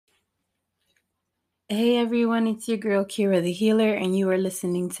Hey everyone, it's your girl Kira the Healer, and you are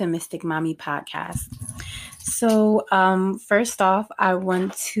listening to Mystic Mommy Podcast. So, first off, I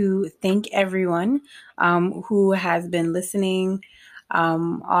want to thank everyone who has been listening,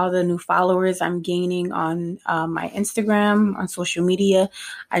 all the new followers I'm gaining on my Instagram, on social media.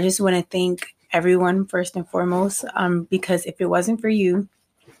 I just want to thank everyone first and foremost, because if it wasn't for you,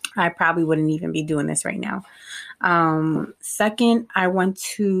 I probably wouldn't even be doing this right now. Second, I want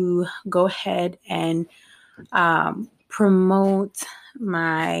to go ahead and promote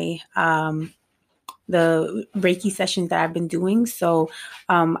my the Reiki sessions that I've been doing. So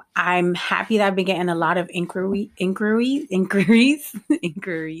I'm happy that I've been getting a lot of inquiries, inquiries.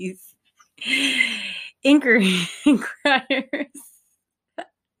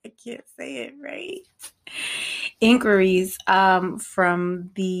 I can't say it right. Inquiries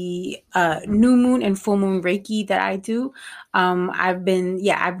from the new moon and full moon Reiki that I do. I've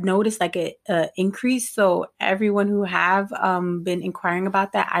noticed like a increase. So everyone who have been inquiring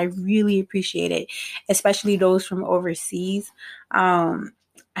about that, I really appreciate it, especially those from overseas.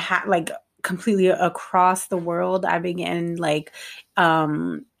 Like completely across the world. I've been getting like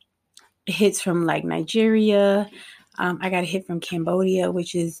hits from like Nigeria. I got a hit from Cambodia,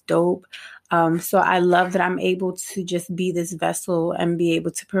 which is dope. So I love that I'm able to just be this vessel and be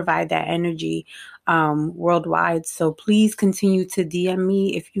able to provide that energy worldwide. So please continue to DM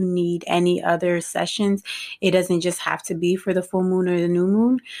me if you need any other sessions. It doesn't just have to be for the full moon or the new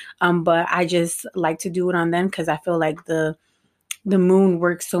moon, but I just like to do it on them because I feel like the moon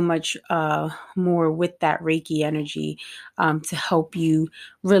works so much more with that Reiki energy to help you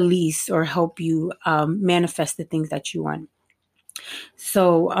release or help you manifest the things that you want.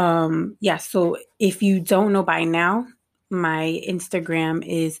 So if you don't know by now, my Instagram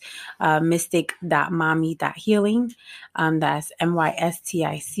is mystic.mommy.healing. That's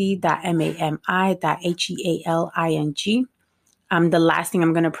mystic.mami.healing. The last thing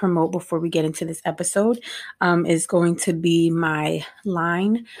I'm going to promote before we get into this episode is going to be my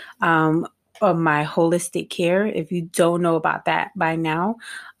line of my holistic care. If you don't know about that by now,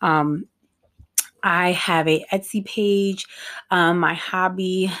 I have a Etsy page. My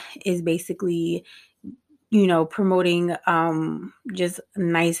hobby is basically, promoting just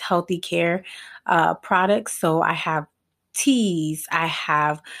nice, healthy care products. So I have teas, I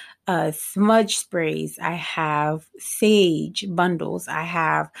have smudge sprays, I have sage bundles, I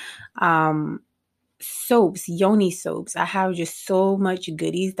have soaps, yoni soaps. I have just so much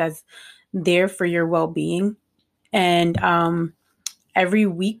goodies that's there for your well-being. And every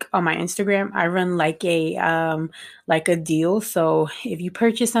week on my Instagram, I run like a deal. So if you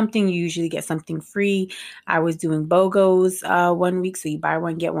purchase something, you usually get something free. I was doing BOGOs one week, so you buy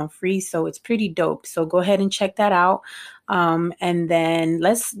one get one free. So it's pretty dope. So go ahead and check that out. And then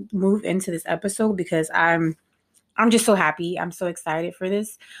let's move into this episode because I'm just so happy. I'm so excited for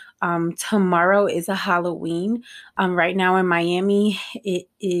this. Tomorrow is a Halloween. Right now in Miami, it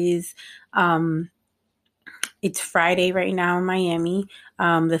is. It's Friday right now in Miami,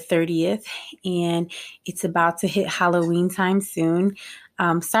 the 30th, and it's about to hit Halloween time soon.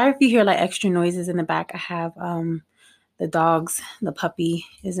 Sorry if you hear like extra noises in the back. I have the puppy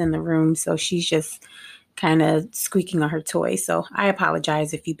is in the room, so she's just kind of squeaking on her toy. So I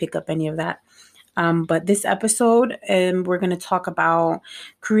apologize if you pick up any of that. But this episode, we're going to talk about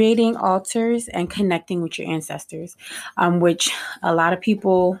creating altars and connecting with your ancestors, which a lot of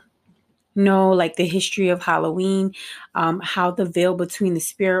people know, like the history of Halloween, how the veil between the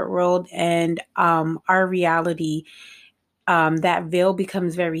spirit world and our reality, that veil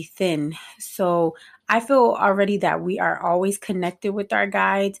becomes very thin. So I feel already that we are always connected with our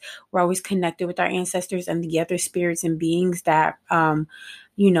guides. We're always connected with our ancestors and the other spirits and beings that,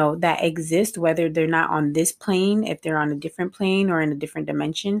 that exist, whether they're not on this plane, if they're on a different plane or in a different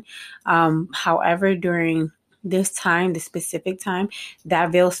dimension. However, during this time, the specific time,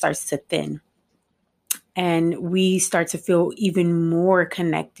 that veil starts to thin. And we start to feel even more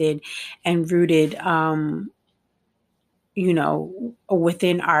connected and rooted,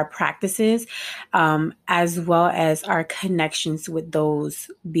 within our practices, as well as our connections with those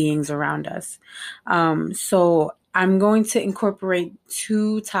beings around us. So I'm going to incorporate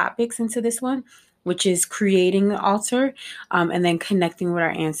two topics into this one, which is creating the altar, and then connecting with our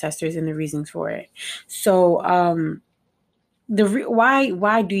ancestors and the reasons for it. So,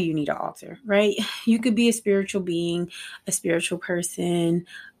 why do you need an altar, right? You could be a spiritual being, a spiritual person,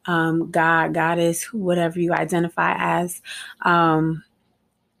 God, goddess, whatever you identify as,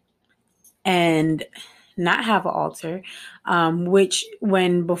 and not have an altar, which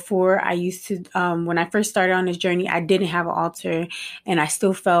before I used to, when I first started on this journey, I didn't have an altar and I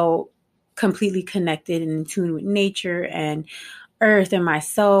still felt completely connected and in tune with nature and earth and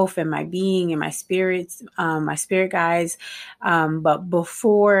myself and my being and my spirits, my spirit guides. But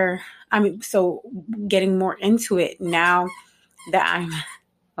before, so getting more into it now that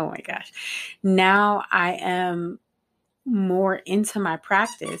oh my gosh, now I am more into my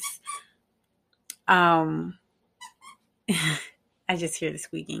practice. I just hear the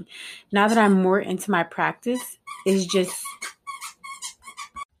squeaking. Now that I'm more into my practice, is just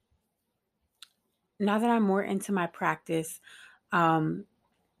now that I'm more into my practice, um,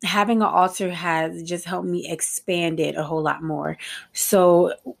 having an altar has just helped me expand it a whole lot more.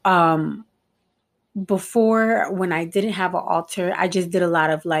 So, before, when I didn't have an altar, I just did a lot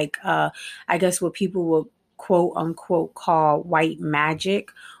of like, I guess what people would quote unquote call white magic,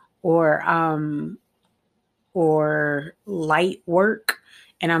 or light work.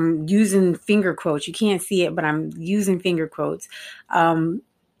 And I'm using finger quotes. You can't see it, but I'm using finger quotes. And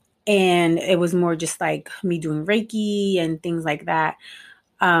it was more just like me doing Reiki and things like that.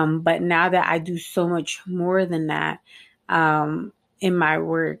 But now that I do so much more than that, in my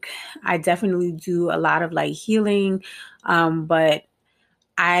work, I definitely do a lot of like healing. But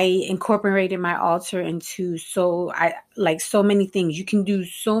I incorporated my altar into so many things. You can do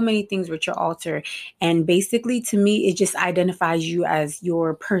so many things with your altar. And basically to me, it just identifies you as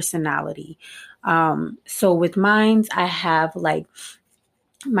your personality. So with mine, I have like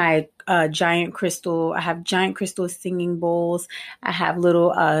my giant crystal. I have giant crystal singing bowls. I have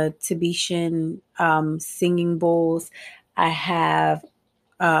little Tibetan singing bowls. I have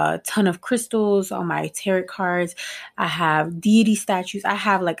a ton of crystals on my tarot cards. I have deity statues. I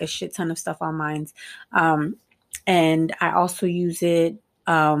have like a shit ton of stuff on mine. And I also use it.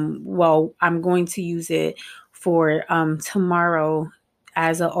 Well, I'm going to use it for tomorrow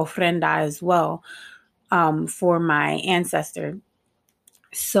as a ofrenda as well, for my ancestor.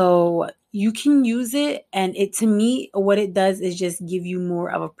 So you can use it, and it, to me, what it does is just give you more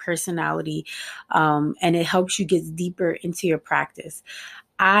of a personality, and it helps you get deeper into your practice.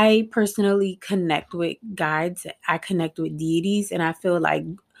 I personally connect with guides, I connect with deities, and I feel like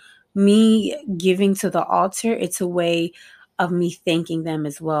me giving to the altar, it's a way of me thanking them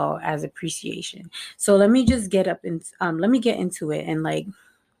as well as appreciation. So let me just get up and let me get into it, and like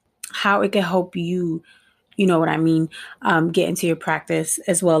how it can help you, you know what I mean, get into your practice,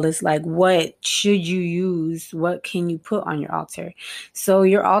 as well as like what should you use, what can you put on your altar. So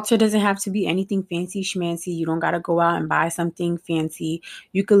your altar doesn't have to be anything fancy schmancy. You don't got to go out and buy something fancy.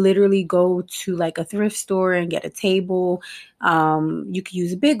 You could literally go to like a thrift store and get a table. You could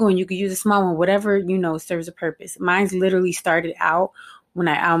use a big one, you could use a small one, whatever serves a purpose. Mine's literally started out when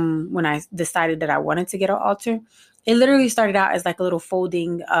I decided that I wanted to get an altar. It literally started out as like a little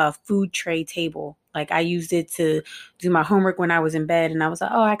folding food tray table. Like I used it to do my homework when I was in bed, and I was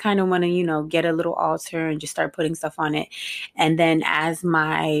like, oh, I kind of want to, get a little altar and just start putting stuff on it. And then as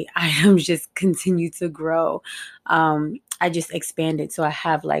my items just continue to grow, I just expanded. So I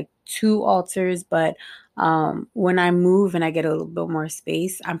have like 2 altars, but when I move and I get a little bit more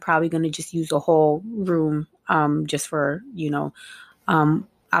space, I'm probably going to just use a whole room, just for,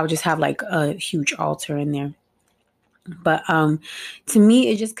 I'll just have like a huge altar in there. But to me,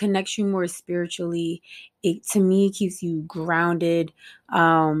 it just connects you more spiritually. It, to me, keeps you grounded.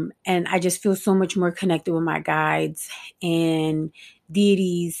 And I just feel so much more connected with my guides and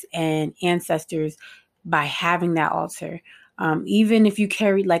deities and ancestors by having that altar. Even if you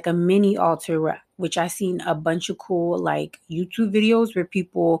carry like a mini altar, which I've seen a bunch of cool like YouTube videos where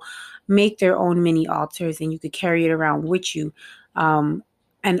people make their own mini altars and you could carry it around with you. And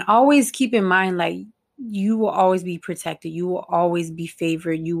always keep in mind, like, you will always be protected. You will always be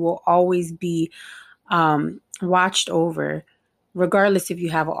favored. You will always be watched over, regardless if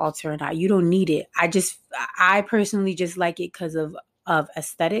you have an altar or not. You don't need it. I personally just like it because of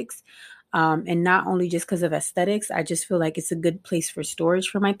aesthetics. And not only just because of aesthetics, I just feel like it's a good place for storage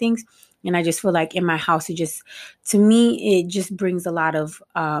for my things. And I just feel like in my house, to me, it just brings a lot of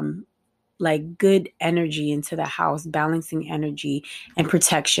like good energy into the house, balancing energy and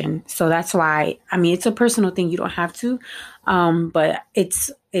protection. So that's why, it's a personal thing. You don't have to, but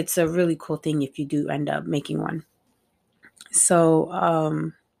it's a really cool thing if you do end up making one.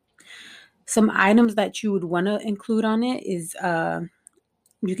 So some items that you would want to include on it is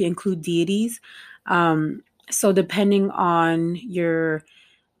you can include deities. So depending on your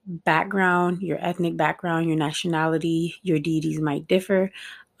background, your ethnic background, your nationality, your deities might differ.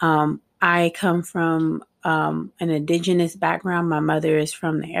 I come from an indigenous background. My mother is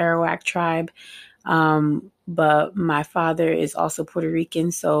from the Arawak tribe, but my father is also Puerto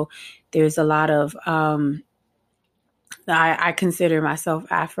Rican. So there's a lot of I consider myself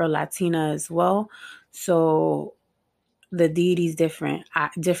Afro-Latina as well. So the deities differ.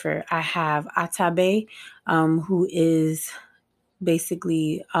 I have Atabe, who is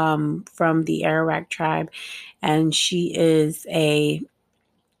basically from the Arawak tribe, and she is the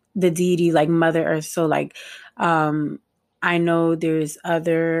deity like Mother Earth. So like I know there's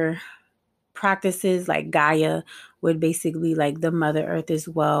other practices like Gaia would basically like the Mother Earth as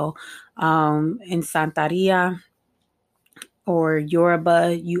well. In Santaria or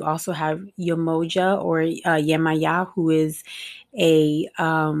Yoruba, you also have Yemoja or Yemaya, who is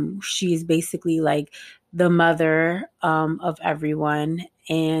she is basically like the mother of everyone.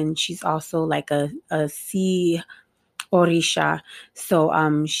 And she's also like a sea Orisha.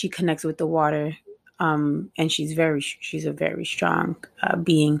 So she connects with the water. And she's a very strong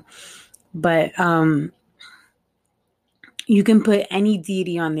being. But you can put any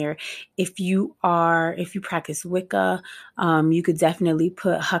deity on there. If you practice Wicca, you could definitely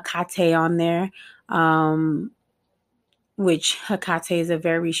put Hecate on there. Which Hecate is a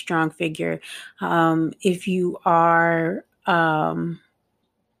very strong figure. If you are,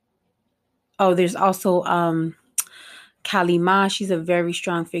 there's also Kalima. She's a very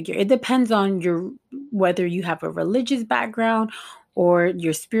strong figure. It depends on whether you have a religious background or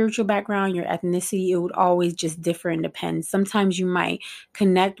your spiritual background, your ethnicity. It would always just differ and depend. Sometimes you might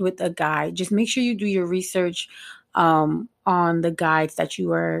connect with a guide. Just make sure you do your research on the guides that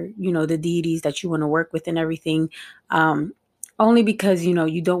you are, the deities that you want to work with and everything. Only because,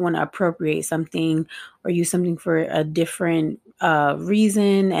 you don't want to appropriate something or use something for a different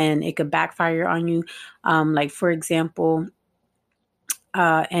reason and it could backfire on you. Like, for example,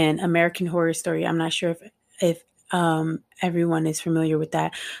 an American Horror Story. I'm not sure if everyone is familiar with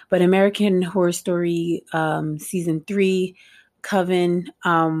that, but American Horror Story season 3, Coven.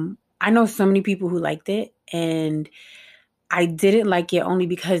 I know so many people who liked it, and I didn't like it only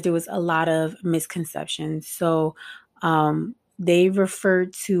because there was a lot of misconceptions. So they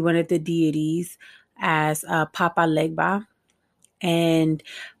referred to one of the deities as Papa Legba, and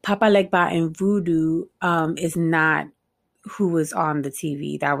Papa Legba in Voodoo is not who was on the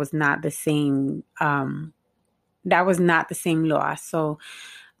TV. That was not the same. That was not the same law. So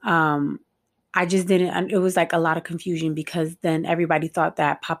um, I just didn't. It was like a lot of confusion because then everybody thought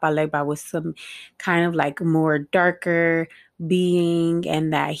that Papa Legba was some kind of like more darker being,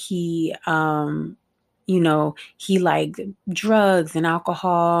 and that he liked drugs and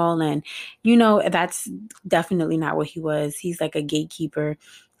alcohol, and that's definitely not what he was. He's like a gatekeeper.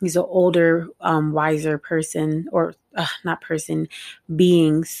 He's an older, wiser person, or not person,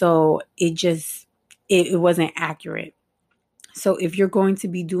 being. So it wasn't accurate. So if you're going to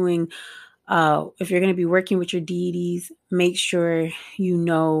be if you're going to be working with your deities, make sure you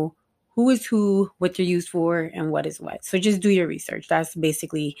know who is who, what they're used for, and what is what. So just do your research. That's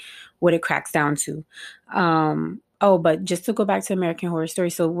basically what it cracks down to. But just to go back to American Horror Story,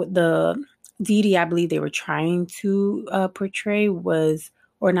 so the deity I believe they were trying to portray was,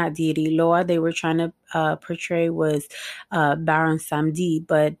 or not deity, Loa, they were trying to portray was Baron Samedi,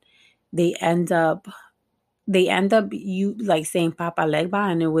 but they end up you like saying Papa Legba,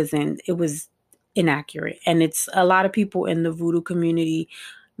 and it was inaccurate. And it's a lot of people in the voodoo community,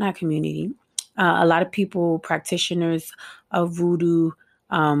 not community, a lot of people, practitioners of voodoo,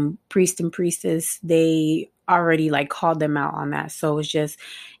 priest and priestess, they already like called them out on that. So it's just,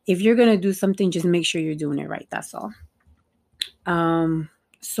 if you're going to do something, just make sure you're doing it right. That's all.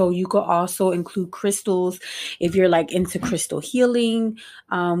 So you could also include crystals if you're like into crystal healing,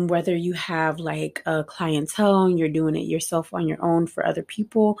 whether you have like a clientele and you're doing it yourself on your own for other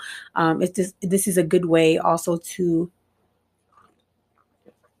people. This is a good way also to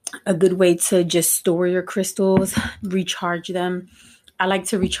just store your crystals, recharge them. I like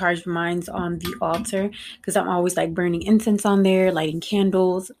to recharge mine on the altar because I'm always like burning incense on there, lighting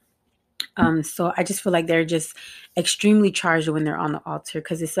candles. So I just feel like they're just extremely charged when they're on the altar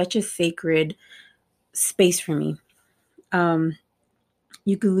because it's such a sacred space for me.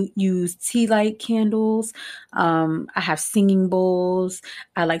 You could use tea light candles. I have singing bowls.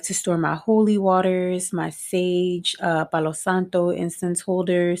 I like to store my holy waters, my sage, Palo Santo incense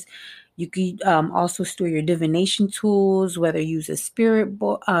holders. You could also store your divination tools, whether you use a spirit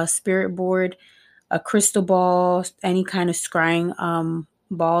board, a crystal ball, any kind of scrying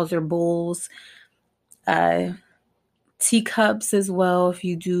balls or bowls. Teacups as well if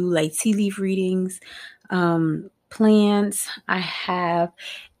you do like tea leaf readings. Plants, I have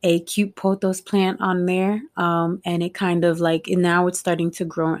a cute pothos plant on there, and it kind of like, and now it's starting to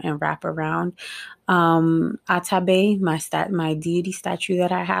grow and wrap around Atabe, my deity statue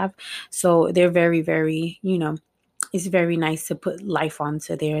that I have. So they're very, very, it's very nice to put life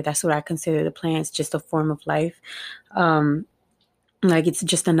onto there. That's what I consider the plants, just a form of life. Um, like it's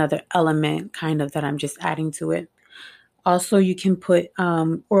just another element kind of that I'm just adding to it. Also, you can put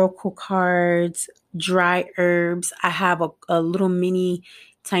oracle cards, dry herbs. I have a little mini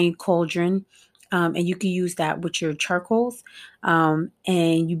tiny cauldron, and you can use that with your charcoals. And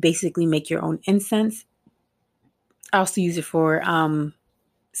you basically make your own incense. I also use it for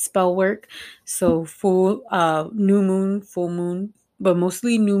spell work. So new moon, full moon, but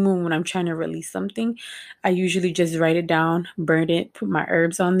mostly new moon when I'm trying to release something. I usually just write it down, burn it, put my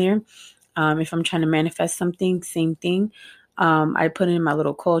herbs on there. If I'm trying to manifest something, same thing. I put it in my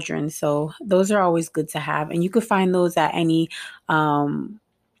little cauldron. So those are always good to have. And you could find those at any,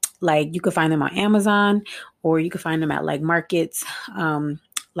 like you could find them on Amazon, or you could find them at like markets,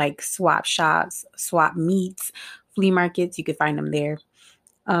 like swap shops, swap meets, flea markets. You could find them there.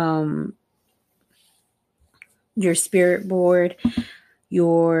 Um, your spirit board,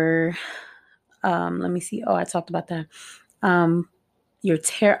 your, let me see. Oh, I talked about that. Um, your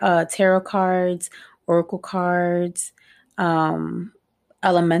tarot cards, oracle cards, um,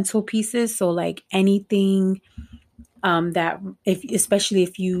 elemental pieces. So like anything that if especially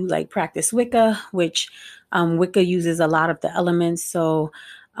if you like practice Wicca, which Wicca uses a lot of the elements. So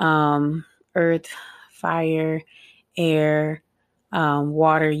earth, fire, air,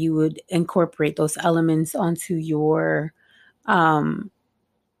 water. You would incorporate those elements onto um,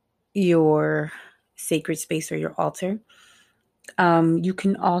 your sacred space or your altar. You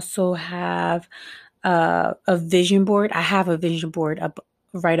can also have a vision board. I have a vision board up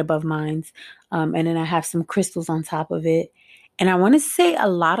right above mine's, and then I have some crystals on top of it. And I want to say a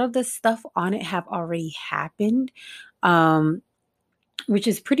lot of the stuff on it have already happened, um, which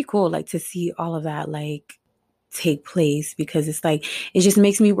is pretty cool. Like to see all of that like take place because it's like it just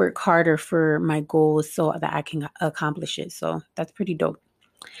makes me work harder for my goals so that I can accomplish it. So that's pretty dope.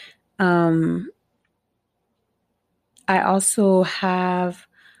 Um, I also have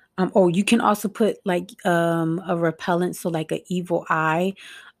oh, you can also put like a repellent, so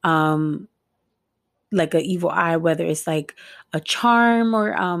um like a evil eye, whether it's like a charm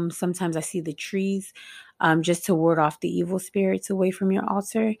or sometimes I see the trees just to ward off the evil spirits away from your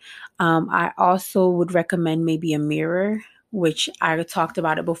altar. I also would recommend maybe a mirror, which I talked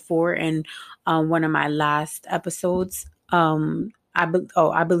about it before in one of my last episodes. I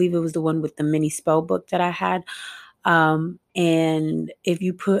believe it was the one with the mini spell book that I had. And if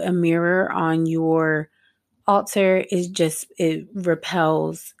you put a mirror on your altar, it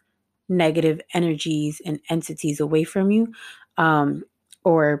repels negative energies and entities away from you. Um,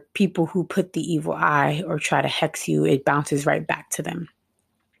 or people who put the evil eye or try to hex you, it bounces right back to them.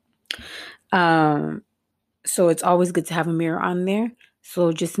 Um, so it's always good to have a mirror on there.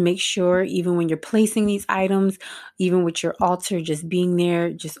 So just make sure, even when you're placing these items, even with your altar, just being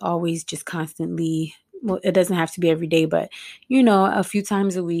there, just always, just constantly. Well, it doesn't have to be every day, but a few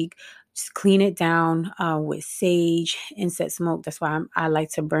times a week, just clean it down with sage, incense smoke. That's why I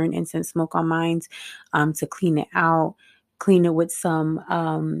like to burn incense smoke on mine to clean it out. Clean it with some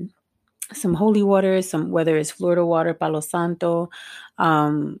holy water, some whether it's Florida water, Palo Santo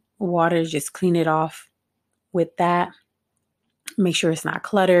water. Just clean it off with that. Make sure it's not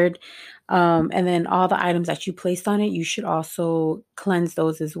cluttered. And then all the items that you placed on it, you should also cleanse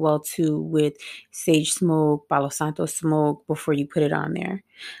those as well too with sage smoke, Palo Santo smoke before you put it on there.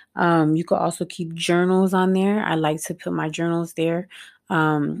 You could also keep journals on there. I like to put my journals there,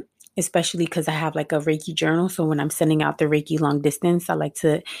 especially because I have like a Reiki journal. So when I'm sending out the Reiki long distance, I like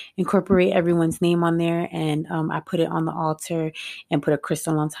to incorporate everyone's name on there, and I put it on the altar and put a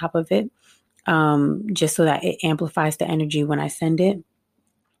crystal on top of it, just so that it amplifies the energy when I send it.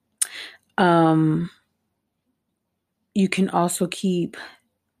 You can also keep,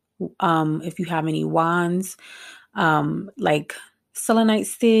 if you have any wands, like selenite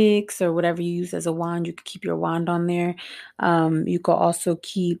sticks or whatever you use as a wand, you could keep your wand on there. You could also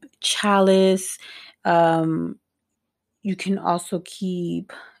keep chalice. You can also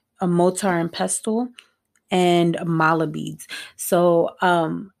keep a mortar and pestle and mala beads. So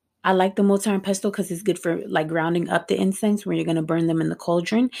I like the mortar and pestle because it's good for like grounding up the incense when you're going to burn them in the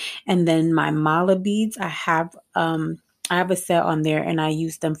cauldron. And then my mala beads, I have a set on there and I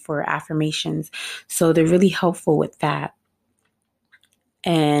use them for affirmations. So they're really helpful with that.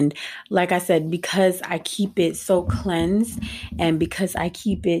 And like I said, because I keep it so cleansed and because I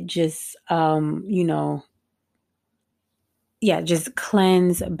keep it just, just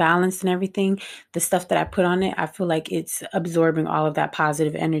cleanse, balance, and everything. The stuff that I put on it, I feel like it's absorbing all of that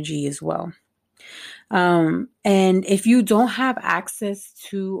positive energy as well. And if you don't have access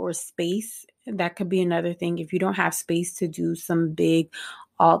to or space That could be another thing. If you don't have space to do some big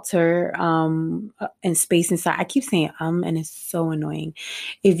altar and space inside, I keep saying and it's so annoying.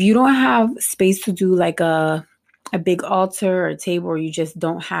 If you don't have space to do like a big altar or a table, or you just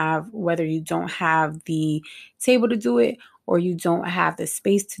don't have, whether you don't have the table to do it or you don't have the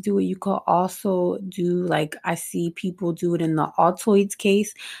space to do it, you could also do, like, I see people do it in the Altoids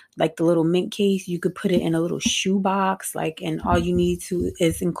case, like the little mint case. You could put it in a little shoebox, like, and all you need to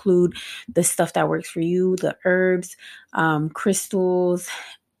is include the stuff that works for you, the herbs, crystals,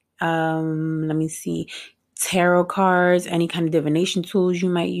 let me see, tarot cards, any kind of divination tools you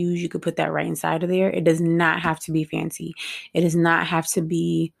might use. You could put that right inside of there. It does not have to be fancy. It does not have to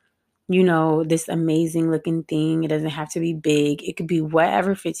be, this amazing looking thing. It doesn't have to be big. It could be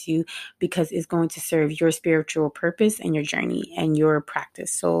whatever fits you, because it's going to serve your spiritual purpose and your journey and your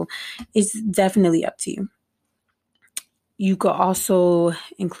practice. So it's definitely up to you. You could also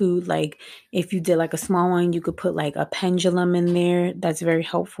include, like, if you did like a small one, you could put like a pendulum in there. That's very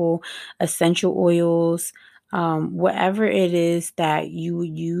helpful. Essential oils, whatever it is that you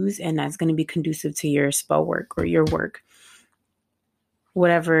would use and that's going to be conducive to your spell work or your work.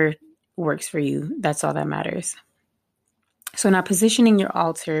 Whatever works for you, that's all that matters. So now positioning your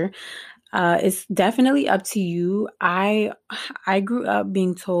altar, it's definitely up to you. I grew up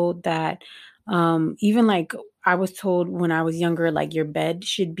being told that, even like I was told when I was younger, like your bed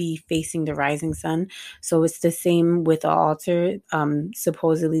should be facing the rising sun. So it's the same with the altar.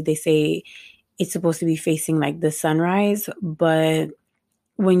 Supposedly they say it's supposed to be facing like the sunrise, but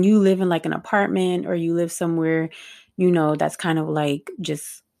when you live in like an apartment or you live somewhere, that's kind of like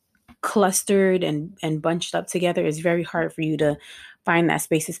just clustered and bunched up together, it's very hard for you to find that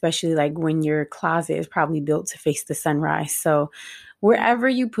space, especially like when your closet is probably built to face the sunrise. So wherever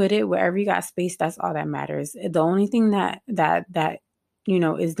you put it, wherever you got space, that's all that matters. The only thing that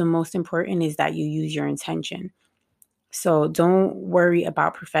is the most important is that you use your intention. So don't worry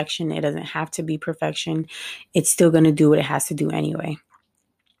about perfection. It doesn't have to be perfection. It's still going to do what it has to do anyway.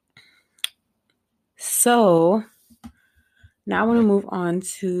 So now I want to move on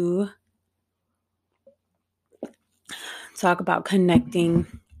to talk about connecting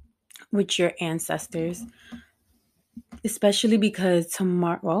with your ancestors, especially because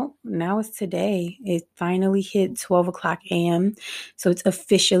tomorrow, well, now it's today. It finally hit 12 o'clock a.m. So it's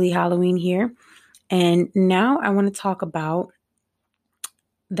officially Halloween here. And now I want to talk about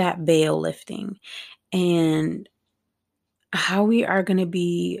that veil lifting and how we are going to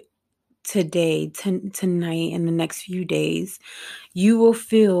be today, tonight, in the next few days. You will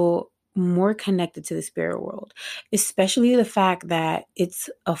feel more connected to the spirit world, especially the fact that it's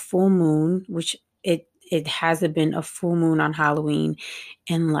a full moon, which it hasn't been a full moon on Halloween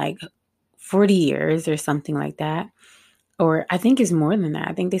in like 40 years or something like that. Or I think it's more than that.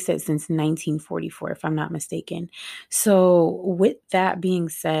 I think they said since 1944, if I'm not mistaken. So with that being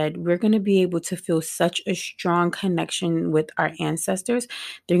said, we're going to be able to feel such a strong connection with our ancestors.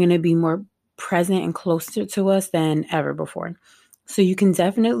 They're going to be more present and closer to us than ever before. So you can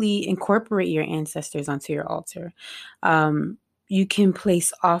definitely incorporate your ancestors onto your altar. You can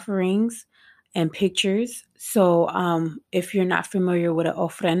place offerings and pictures. So if you're not familiar with an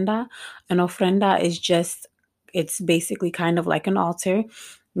ofrenda is just, it's basically kind of like an altar.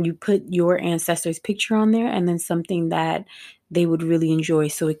 You put your ancestors' picture on there and then something that they would really enjoy.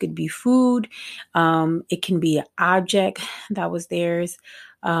 So it could be food. It can be an object that was theirs.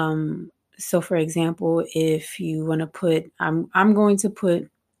 So for example, if you want to put, I'm going to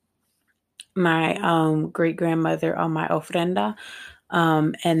put my great grandmother on my ofrenda.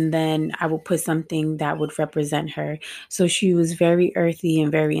 And then I will put something that would represent her. So she was very earthy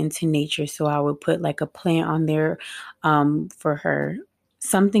and very into nature. So I would put like a plant on there for her,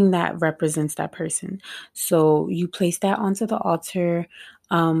 something that represents that person. So you place that onto the altar,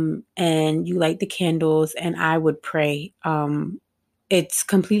 and you light the candles, and I would pray. It's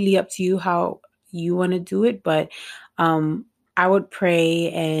completely up to you how you want to do it, but I would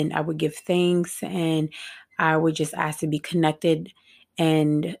pray and I would give thanks, and I would just ask to be connected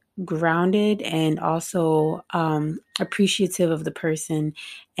and grounded, and also appreciative of the person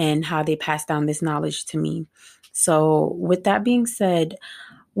and how they passed down this knowledge to me. So with that being said,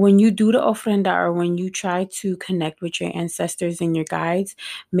 when you do the ofrenda, or when you try to connect with your ancestors and your guides,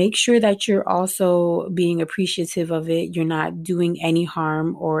 make sure that you're also being appreciative of it. You're not doing any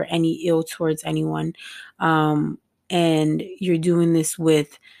harm or any ill towards anyone. And you're doing this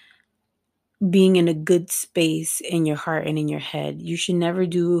with being in a good space in your heart and in your head. You should never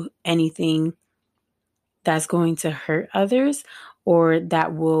do anything that's going to hurt others, or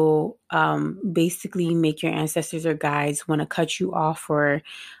that will basically make your ancestors or guides want to cut you off, or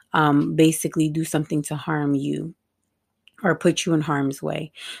basically do something to harm you or put you in harm's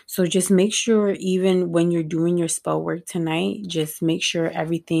way. So just make sure, even when you're doing your spell work tonight, just make sure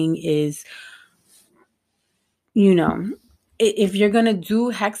everything is, if you're going to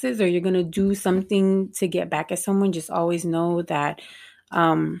do hexes or you're going to do something to get back at someone, just always know that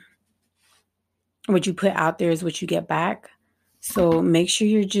what you put out there is what you get back. So make sure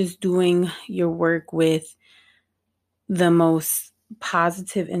you're just doing your work with the most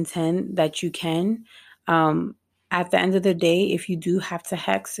positive intent that you can. At the end of the day, if you do have to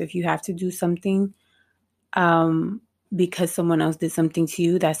hex, if you have to do something because someone else did something to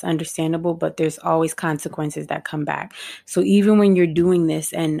you, that's understandable, but there's always consequences that come back. So even when you're doing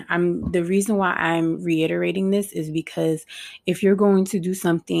this, and the reason why I'm reiterating this is because if you're going to do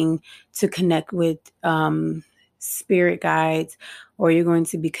something to connect with spirit guides, or you're going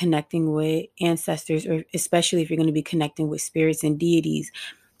to be connecting with ancestors, or especially if you're going to be connecting with spirits and deities,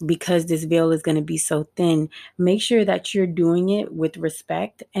 because this veil is going to be so thin, make sure that you're doing it with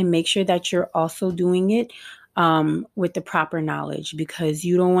respect, and make sure that you're also doing it with the proper knowledge, because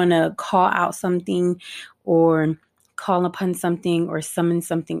you don't want to call out something or call upon something or summon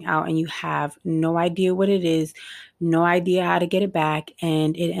something out and you have no idea what it is, no idea how to get it back,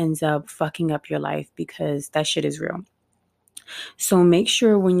 and it ends up fucking up your life, because that shit is real. So make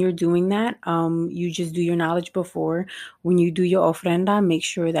sure when you're doing that, you just do your knowledge before. When you do your ofrenda, make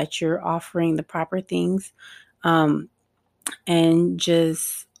sure that you're offering the proper things. And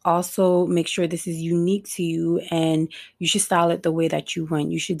just also make sure this is unique to you, and you should style it the way that you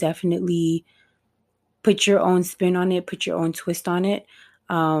want. You should definitely put your own spin on it, put your own twist on it.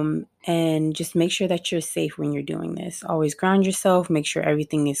 And just make sure that you're safe when you're doing this. Always ground yourself, make sure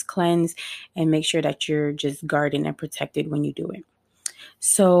everything is cleansed, and make sure that you're just guarded and protected when you do it.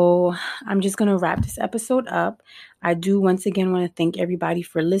 So I'm just going to wrap this episode up. I do once again want to thank everybody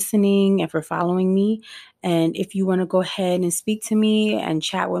for listening and for following me. And if you want to go ahead and speak to me and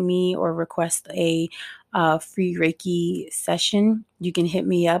chat with me or request a free Reiki session, you can hit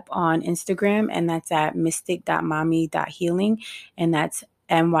me up on Instagram, and that's at mystic.mami.healing. And that's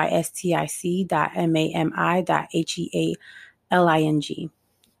mystic.mami.healing.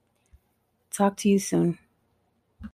 Talk to you soon.